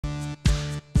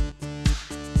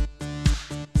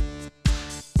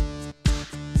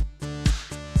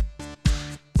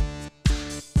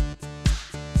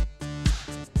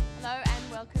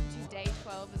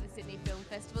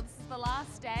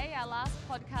today, our last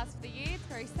podcast for the year. It's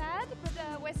very sad,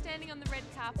 but we're standing on the red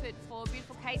carpet for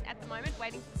beautiful Kate at the moment,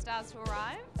 waiting for the stars to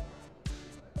arrive.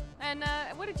 And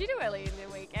what did you do earlier in the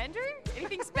week, Andrew?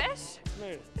 Anything special?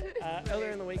 Smooth.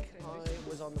 Earlier in the week, I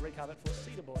was on the red carpet for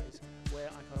Cedar Boys, where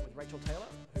I caught up with Rachel Taylor,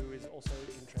 who is also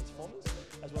in Transformers,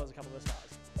 as well as a couple of the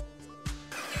stars.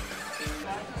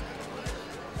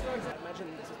 I imagine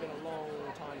this has been a long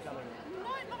time coming.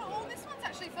 No, not at all. This one's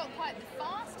actually felt quite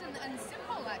fast and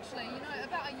simple, actually. You know,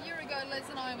 about a year ago, Les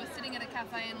and I were sitting at a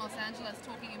cafe in Los Angeles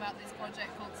talking about this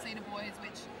project called Cedar Boys,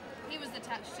 which he was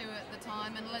attached to at the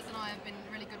time, and Les and I have been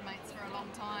really good mates for a long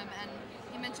time, and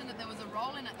he mentioned that there was a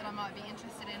role in it that I might be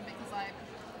interested in, because I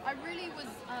really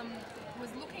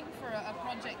was looking for a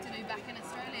project to do back in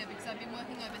Australia, because I've been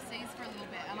working overseas for a little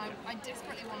bit, and I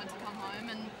desperately wanted to come home,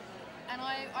 and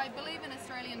I believe in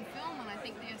Australian film, and I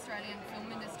think the Australian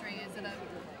film industry is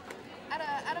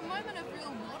at a moment of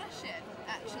real watershed,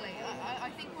 actually. I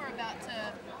think we're about to,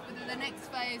 the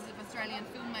next phase of Australian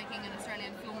filmmaking and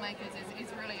Australian filmmakers is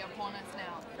really upon us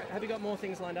now. Have you got more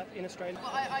things lined up in Australia?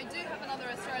 Well, I do have another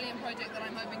Australian project that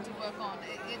I'm hoping to work on.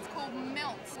 It's called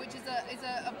Melt, which is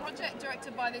a project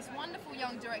directed by this wonderful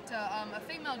young director, a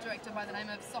female director by the name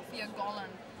of Sophia Golan.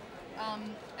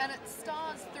 And it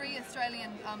stars 3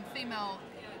 Australian female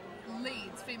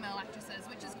leads, female actresses,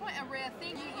 which is quite a rare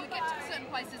thing. You get to a certain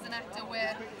place as an actor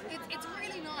where it's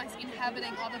really nice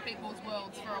inhabiting other people's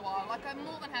worlds for a while. Like, I'm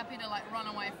more than happy to like run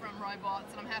away from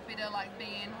robots, and I'm happy to like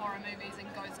be in horror movies and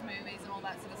ghost movies and all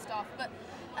that sort of stuff. But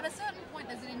at a certain point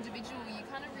as an individual, you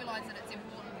kind of realise that it's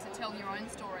important to tell your own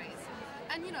stories.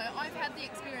 And, you know, I've had the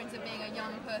experience of being a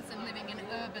young person living in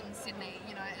urban Sydney,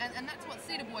 you know, and that's what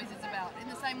Cedar Boys is about, in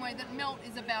the same way that Melt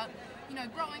is about, you know,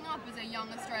 growing up as a young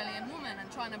Australian woman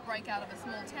and trying to break out of a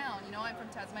small town. You know, I'm from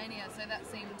Tasmania, so that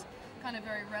seemed kind of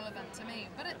very relevant to me.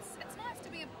 But it's nice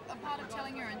to be a part of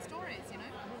telling your own stories, you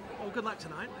know. Well, good luck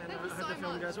tonight, and I hope the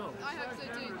film goes well. I hope so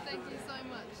too. Thank you so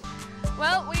much.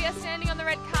 Well, we are standing on the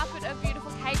red carpet of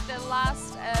beautiful Kate, the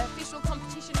last official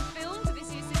competition film for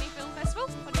this year's Sydney Film Festival.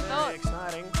 What are your thoughts? Very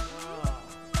exciting.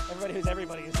 Everybody who's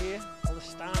everybody is here. All the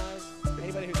stars.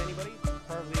 Anybody who's anybody,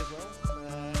 probably as well.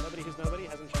 Nobody who's nobody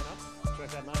hasn't shown up. Which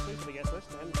works out nicely for the guest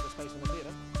list and for the space in the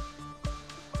theatre.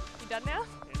 You done now?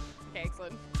 Yeah. Okay,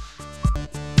 excellent.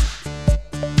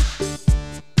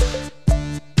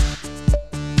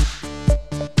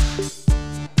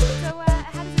 So,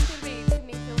 how does it feel to be at the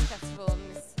Sydney Film Festival on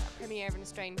this premiere of an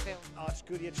Australian film? Oh, it's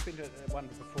good. Yeah, just been to one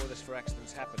before this for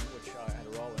Accidents Happen, which I had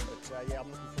a role in. But yeah,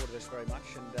 I'm looking forward to this very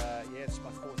much. And yeah, it's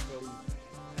my 4th film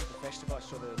at the festival. I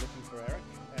saw the Looking for Eric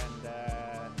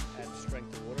and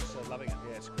Strength of Water, so loving it.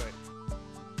 Yeah, it's great.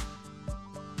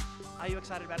 Are you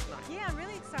excited about it tonight? Yeah, I'm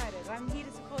really excited. I'm here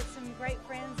to support some great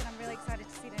friends, and I'm really excited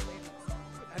to see their movies.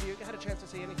 Have you had a chance to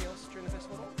see anything else during the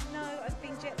festival? No, I've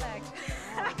been jet lagged.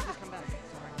 Just come back.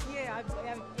 Sorry. Yeah, I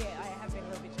have been a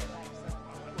little bit jet lagged. So.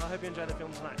 Well, I hope you enjoy the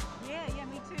film tonight. Yeah,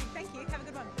 me too. Thank you. Have a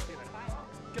good one. See you later. Bye.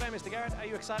 G'day, Mr. Garrett. Are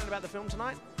you excited about the film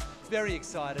tonight? Very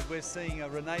excited. We're seeing a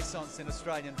renaissance in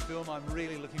Australian film. I'm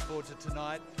really looking forward to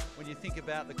tonight. When you think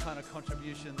about the kind of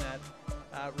contribution that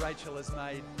Rachel has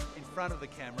made in front of the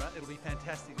camera, it'll be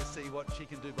fantastic to see what she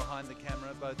can do behind the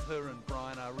camera. Both her and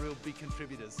Brian are real big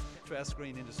contributors to our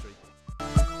screen industry. Are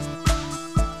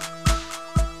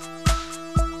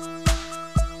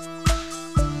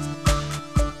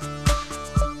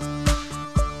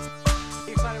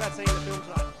you excited about seeing the film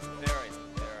tonight? Very.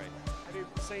 Have you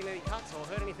seen any cuts or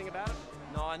heard anything about it?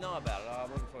 No, I know about it. I'm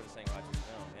looking forward to seeing Rachel's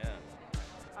film, yeah.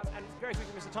 And very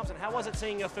quickly, Mr. Thompson, how was it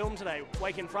seeing your film today,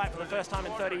 Wake in Fright, for the first time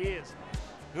in 30 years?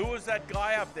 Who was that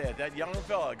guy up there, that young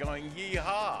fella, going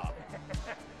yee-haw?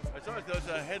 I saw there was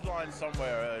a headline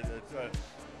somewhere.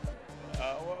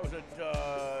 What was it?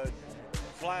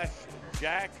 Flash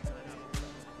Jack?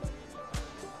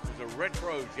 It was a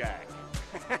retro Jack.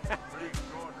 Pretty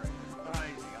extraordinary.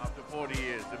 Amazing. After 40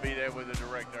 years, to be there with a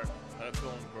director and a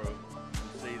film crew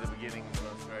and see the beginnings of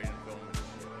Australian film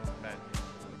industry. Magic.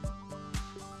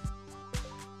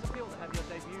 Feel to have your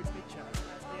debut feature.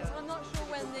 I'm not sure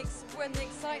when the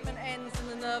excitement ends and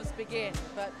the nerves begin,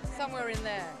 but somewhere in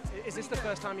there. Is this the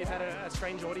first time you've had a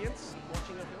strange audience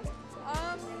watching a film?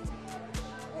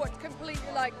 What,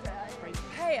 completely like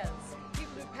payers?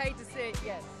 People who pay to see it,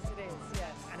 yes, it is,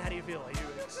 yes. And how do you feel? Are you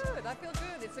Good, I feel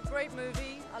good. It's a great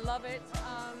movie, I love it.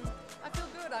 I feel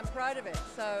good, I'm proud of it,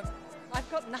 so I've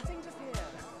got nothing to fear.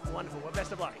 Wonderful, well,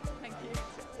 best of luck. Thank you.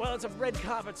 Well, it's a red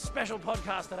carpet special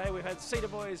podcast today. We've had Cedar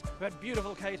Boys, we've had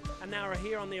beautiful Kate, and now we're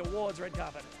here on the awards red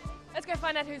carpet. Let's go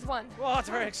find out who's won. Well, it's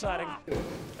very exciting.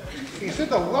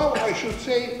 Instead of wow, I should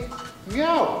say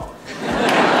meow.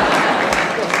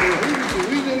 Because the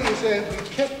reason is we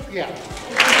kept,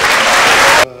 yeah.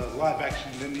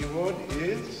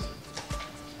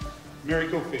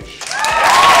 Miracle Fish.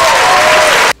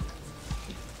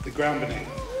 The Ground Beneath.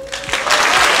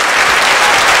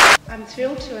 I'm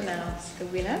thrilled to announce the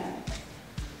winner.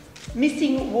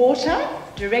 Missing Water,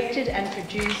 directed and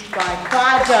produced by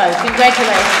Prado.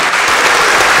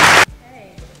 Congratulations.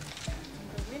 Okay,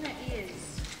 and the winner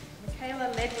is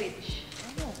Michaela Ledwidge.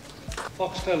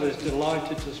 Foxtel is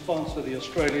delighted to sponsor the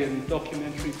Australian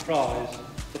Documentary Prize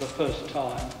for the first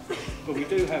time, but we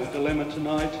do have a dilemma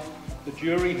tonight. The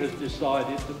jury has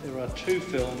decided that there are 2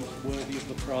 films worthy of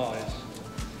the prize.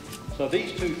 So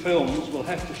these 2 films will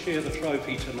have to share the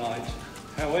trophy tonight.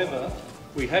 However,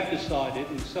 we have decided,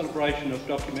 in celebration of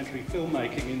documentary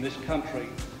filmmaking in this country,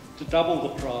 to double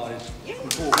the prize.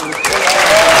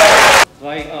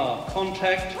 They are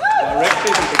Contact,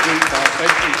 directed and produced by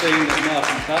Betsy Dean and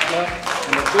Martin Butler,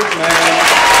 and A Good Man.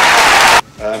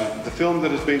 The film that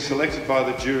has been selected by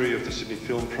the jury of the Sydney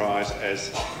Film Prize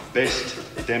as best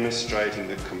demonstrating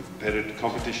the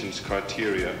competition's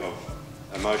criteria of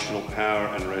emotional power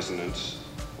and resonance,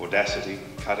 audacity,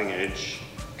 cutting edge,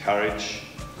 courage,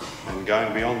 and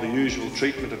going beyond the usual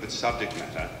treatment of its subject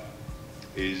matter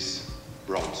is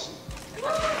Bronson.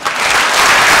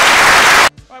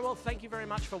 All right, well, thank you very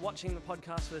much for watching the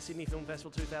podcast for the Sydney Film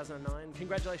Festival 2009.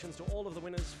 Congratulations to all of the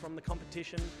winners from the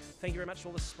competition. Thank you very much to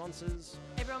all the sponsors.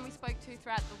 Everyone we spoke to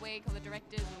throughout the week, all the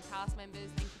directors and cast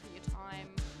members, thank you for your time.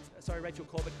 Sorry, Rachel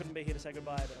Corbett couldn't be here to say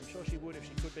goodbye, but I'm sure she would if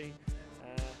she could be. Do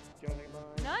you want to say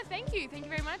goodbye? No, thank you. Thank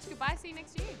you very much. Goodbye. See you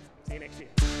next year. See you next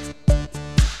year.